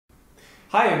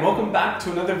Hi, and welcome back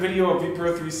to another video of Epro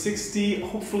 360,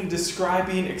 hopefully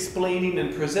describing, explaining,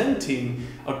 and presenting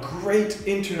a great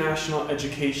international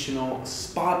educational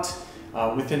spot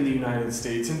within the United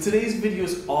States. And today's video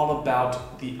is all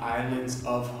about the islands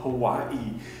of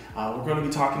Hawaii. We're going to be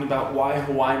talking about why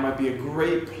Hawaii might be a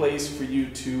great place for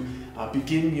you to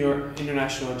begin your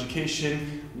international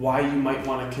education, why you might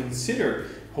want to consider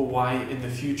Hawaii in the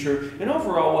future, and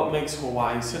overall what makes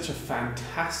Hawaii such a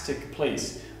fantastic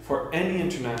place for any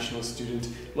international student,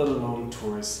 let alone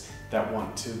tourists that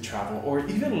want to travel or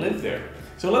even live there.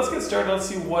 So let's get started. Let's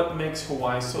see what makes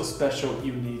Hawaii so special,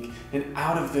 unique, and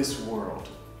out of this world.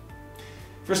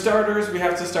 For starters, we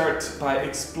have to start by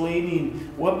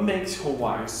explaining what makes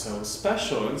Hawaii so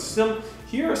special. And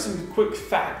here are some quick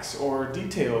facts or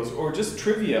details or just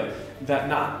trivia that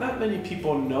not many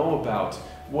people know about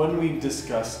when we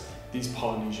discuss these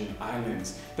Polynesian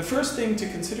islands. The first thing to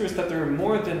consider is that there are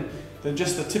more than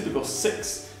just the typical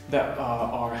 6 that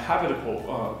are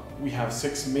habitable. We have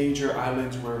 6 major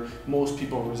islands where most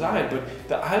people reside, but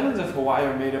the islands of Hawaii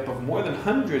are made up of more than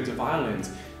hundreds of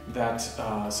islands that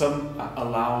some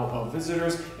allow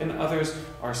visitors and others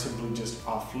are simply just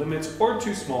off limits or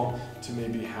too small to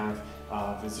maybe have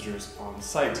visitors on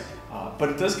site. But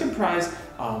it does comprise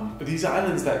these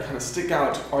islands that kind of stick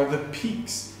out are the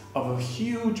peaks of a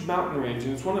huge mountain range,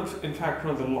 and it's in fact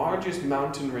one of the largest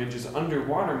mountain ranges,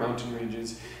 underwater mountain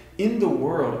ranges in the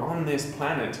world on this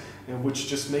planet, and which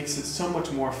just makes it so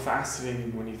much more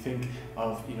fascinating when you think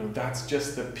of, that's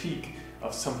just the peak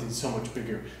of something so much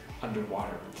bigger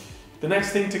underwater. The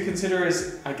next thing to consider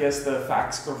is, I guess, the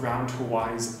facts around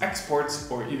Hawaii's exports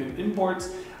or even imports.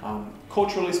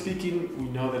 Culturally speaking, we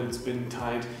know that it's been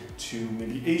tied to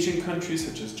maybe Asian countries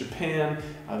such as Japan,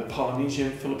 the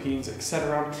Polynesian, Philippines,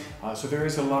 etc. So there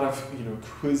is a lot of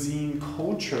cuisine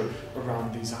culture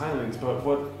around these islands. But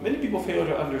what many people fail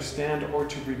to understand or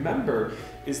to remember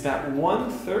is that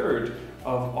 1/3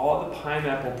 of all the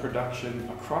pineapple production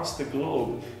across the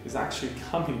globe is actually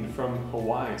coming from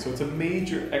Hawaii. So it's a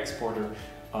major exporter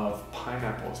of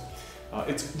pineapples.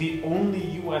 It's the only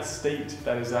US state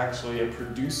that is actually a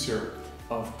producer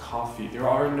of coffee. There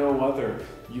are no other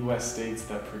US states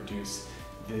that produce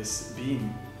this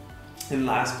bean. And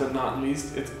last but not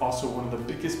least, it's also one of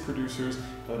the biggest producers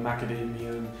of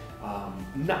macadamia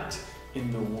nut in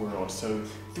the world. So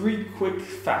 3 quick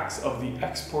facts of the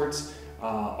exports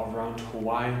around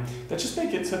Hawaii that just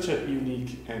make it such a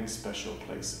unique and special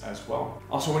place as well.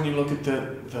 Also, when you look at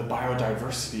the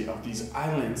biodiversity of these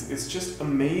islands, it's just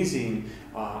amazing,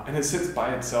 and it sits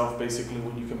by itself basically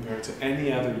when you compare it to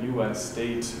any other US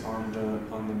state on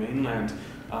the mainland.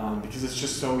 Because it's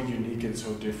just so unique and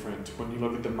so different. When you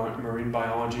look at the marine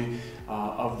biology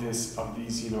of these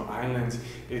islands,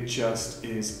 it just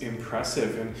is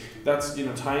impressive, and that's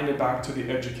tying it back to the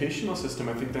educational system.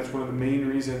 I think that's one of the main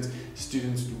reasons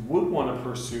students would want to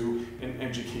pursue an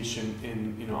education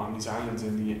in on these islands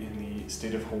in the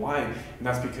state of Hawaii, and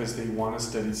that's because they want to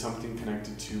study something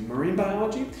connected to marine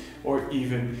biology or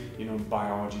even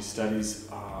biology studies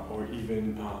or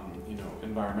even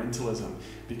environmentalism,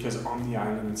 because on the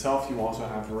island itself you also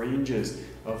have ranges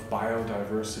of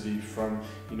biodiversity from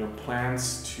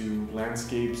plants to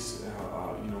landscapes,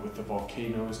 with the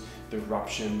volcanoes, the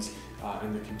eruptions,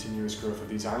 and the continuous growth of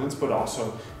these islands, but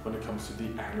also when it comes to the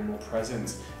animal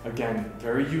presence. Again,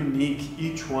 very unique,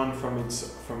 each one from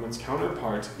its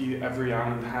counterpart. Every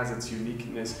island has its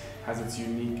uniqueness, has its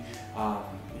unique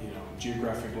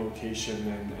geographic location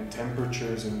and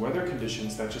temperatures and weather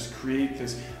conditions that just create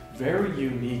this very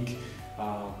unique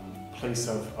place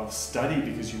of study,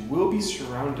 because you will be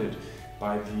surrounded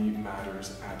by the matters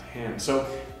at hand. So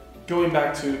going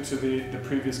back to the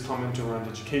previous comment around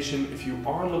education, if you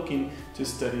are looking to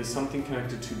study something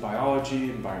connected to biology,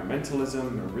 environmentalism,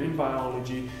 marine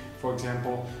biology, for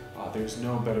example, there's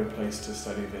no better place to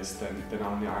study this than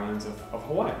on the islands of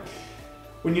Hawaii.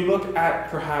 When you look at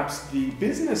perhaps the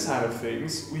business side of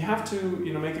things, we have to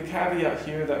make a caveat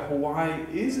here that Hawaii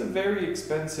is a very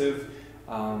expensive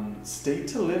state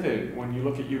to live in. When you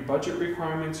look at your budget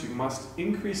requirements, you must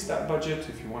increase that budget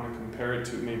if you want to compare it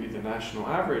to maybe the national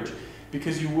average,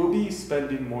 because you will be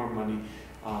spending more money.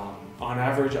 On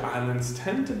average, islands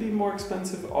tend to be more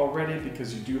expensive already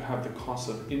because you do have the cost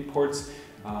of imports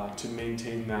to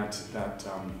maintain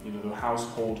the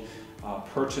household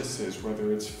purchases,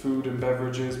 whether it's food and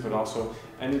beverages, but also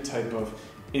any type of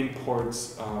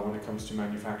imports when it comes to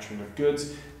manufacturing of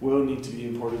goods will need to be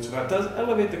imported. So that does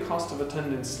elevate the cost of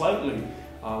attendance slightly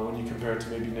when you compare it to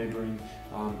maybe neighboring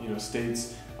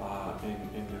states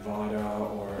in Nevada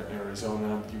or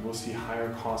Arizona. You will see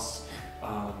higher costs.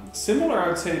 Similar, I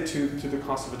would say, to the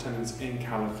cost of attendance in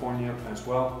California as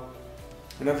well.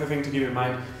 Another thing to keep in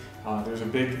mind, there's a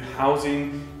big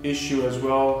housing issue as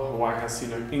well. Hawaii has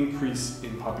seen an increase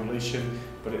in population,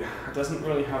 but it doesn't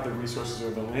really have the resources or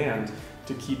the land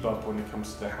to keep up when it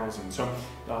comes to the housing. So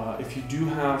if you do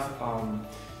have,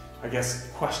 I guess,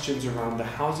 questions around the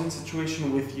housing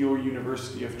situation with your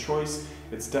university of choice,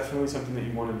 it's definitely something that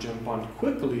you want to jump on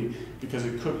quickly, because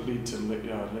it could lead to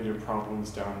later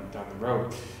problems down the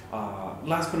road.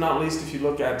 Last but not least, if you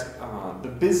look at the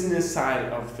business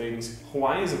side of things,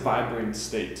 Hawaii is a vibrant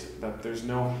state. That there's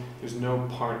no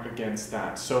part against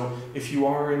that. So if you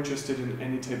are interested in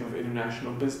any type of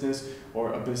international business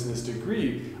or a business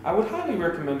degree, I would highly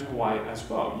recommend Hawaii as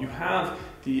well. You have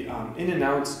the in and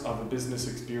outs of a business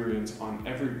experience on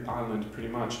every island pretty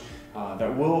much,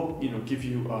 that will give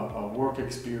you a work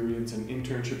experience, an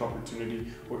internship opportunity,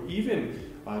 or even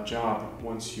a job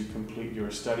once you complete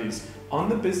your studies on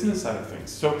the business side of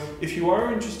things. So if you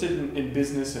are interested in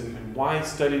business and why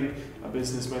studying a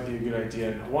business might be a good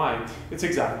idea in Hawaii, it's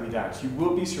exactly that. You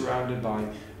will be surrounded by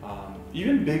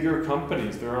even bigger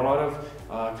companies. There are a lot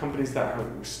of companies that have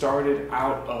started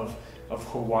out of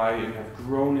Hawaii and have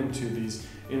grown into these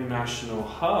international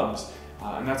hubs,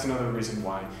 and that's another reason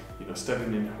why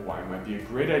studying in Hawaii might be a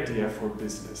great idea for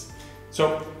business.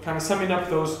 So, kind of summing up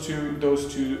those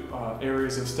two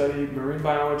areas of study, marine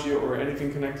biology or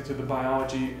anything connected to the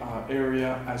biology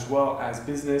area, as well as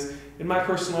business, in my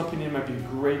personal opinion, might be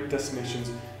great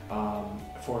destinations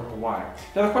for Hawaii.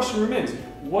 Now the question remains,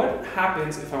 what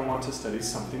happens if I want to study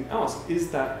something else?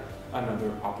 Is that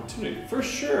another opportunity? For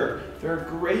sure, there are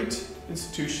great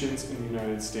institutions in the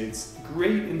United States,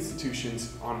 great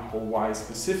institutions on Hawaii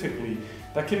specifically,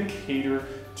 that can cater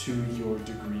to your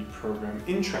degree program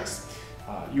interests.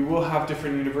 You will have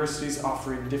different universities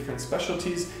offering different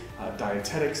specialties.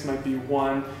 Dietetics might be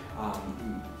one,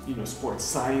 sports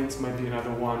science might be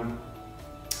another one.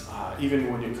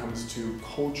 Even when it comes to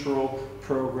cultural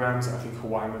programs, I think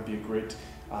Hawaii might be a great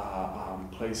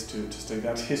place to study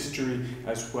that. History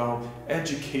as well.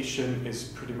 Education is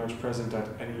pretty much present at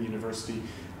any university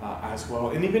as well.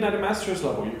 And even at a master's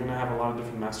level, you're going to have a lot of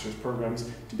different master's programs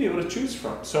to be able to choose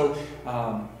from. So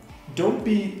don't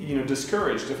be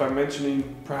discouraged if I'm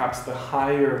mentioning perhaps the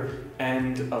higher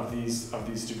end of these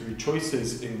degree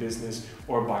choices in business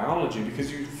or biology,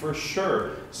 because you for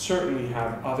sure certainly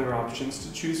have other options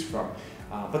to choose from.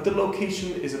 But the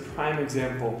location is a prime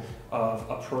example of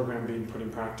a program being put in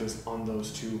practice on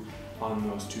those two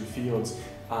fields.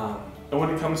 And when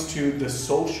it comes to the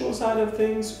social side of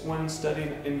things when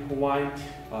studying in Hawaii,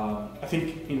 I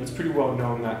think it's pretty well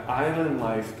known that island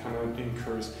life kind of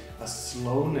incurs a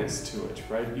slowness to it,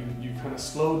 right? You kind of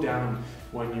slow down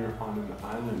when you're on an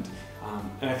island,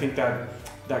 and I think that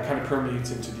kind of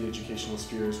permeates into the educational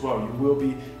sphere as well. You will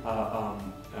be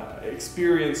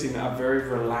experiencing a very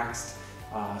relaxed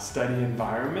study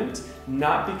environment,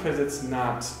 not because it's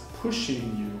not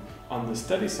pushing you on the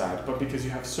study side, but because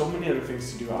you have so many other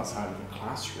things to do outside of the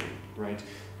classroom, right?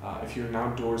 If you're an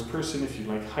outdoors person, if you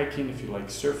like hiking, if you like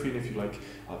surfing, if you like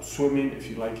swimming, if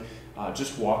you like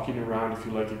just walking around, if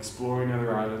you like exploring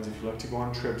other islands, if you like to go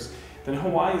on trips, then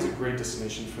Hawaii is a great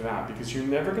destination for that, because you're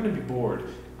never going to be bored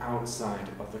outside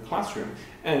of the classroom.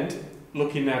 And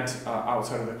looking at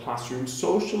outside of the classroom,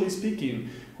 socially speaking,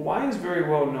 Hawaii is very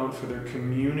well known for their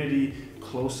community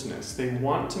closeness. They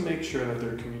want to make sure that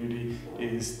their community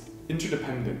is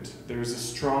interdependent. There's a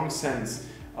strong sense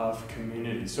of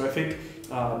community. So I think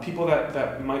people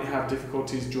that might have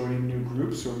difficulties joining new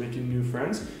groups or making new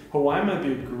friends, Hawaii might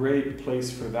be a great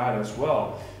place for that as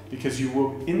well, because you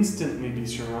will instantly be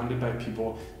surrounded by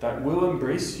people that will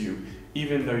embrace you,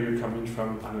 even though you're coming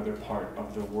from another part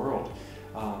of the world.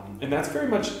 And that's very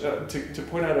much, to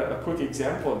point out a quick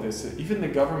example of this, even the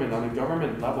government, on a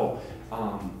government level,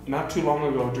 not too long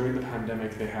ago during the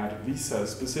pandemic, they had visas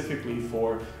specifically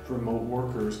for remote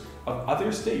workers of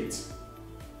other states.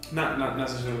 Not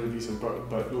necessarily visas,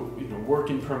 but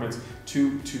working permits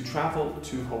to travel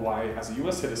to Hawaii as a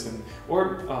U.S. citizen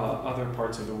or other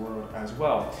parts of the world as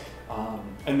well.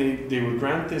 And they would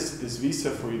grant this visa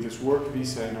for you, this work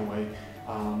visa in a way,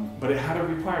 but it had a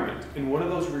requirement. And one of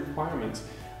those requirements,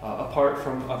 apart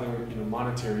from other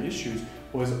monetary issues,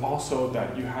 was also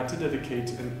that you had to dedicate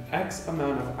an X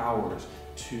amount of hours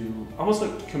to, almost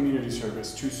like community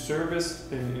service, to service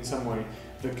in some way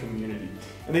the community.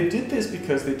 And they did this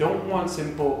because they don't want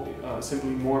simply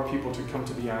more people to come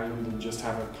to the island and just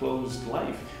have a closed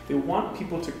life. They want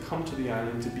people to come to the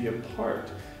island to be a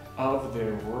part of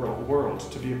their world,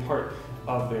 to be a part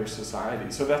of their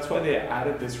society. So that's why they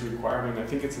added this requirement. I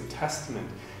think it's a testament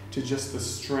to just the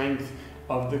strength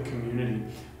of the community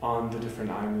on the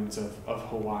different islands of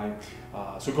Hawaii.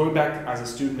 So going back as a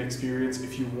student experience,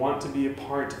 if you want to be a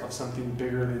part of something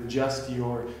bigger than just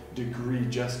your degree,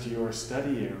 just your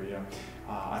study area,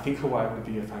 I think Hawaii would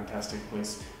be a fantastic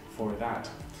place for that.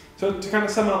 So to kind of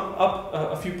sum up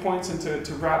a few points and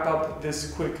to wrap up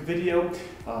this quick video,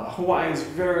 Hawaii is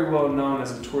very well known as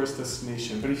a tourist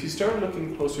destination, but if you start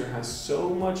looking closer, it has so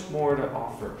much more to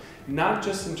offer. Not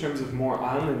just in terms of more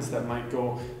islands that might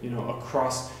go,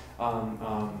 across,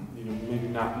 maybe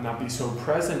not be so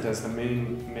present as the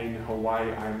main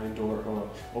Hawaii island or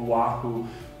Oahu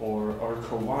or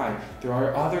Kauai. There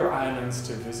are other islands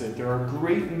to visit. There are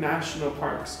great national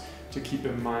parks to keep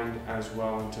in mind as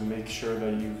well, and to make sure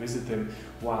that you visit them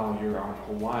while you're on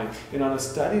Hawaii. And on a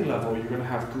study level, you're going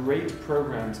to have great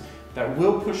programs that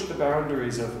will push the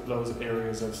boundaries of those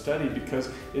areas of study, because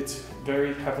it's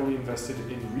very heavily invested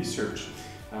in research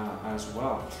as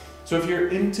well. So if you're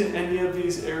into any of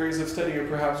these areas of study, or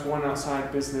perhaps one outside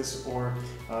business or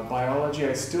biology,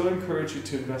 I still encourage you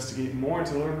to investigate more and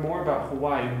to learn more about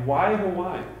Hawaii and why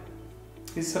Hawaii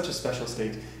is such a special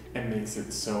state and makes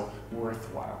it so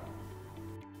worthwhile.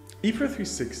 Epro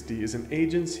 360 is an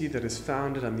agency that is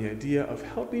founded on the idea of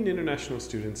helping international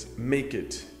students make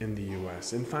it in the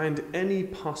US and find any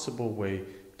possible way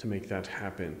to make that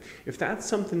happen. If that's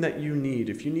something that you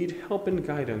need, if you need help and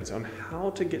guidance on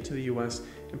how to get to the US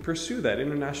and pursue that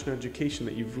international education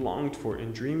that you've longed for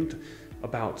and dreamed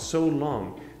about so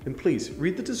long, then please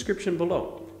read the description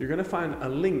below. You're going to find a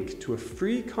link to a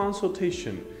free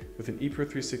consultation with an Epro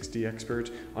 360 expert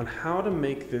on how to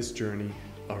make this journey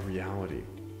a reality.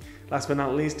 Last but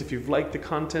not least, if you've liked the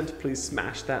content, please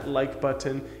smash that like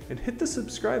button and hit the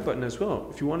subscribe button as well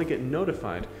if you want to get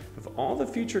notified of all the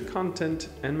future content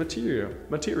and material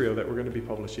that we're going to be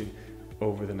publishing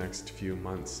over the next few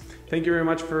months. Thank you very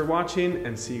much for watching,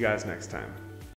 and see you guys next time.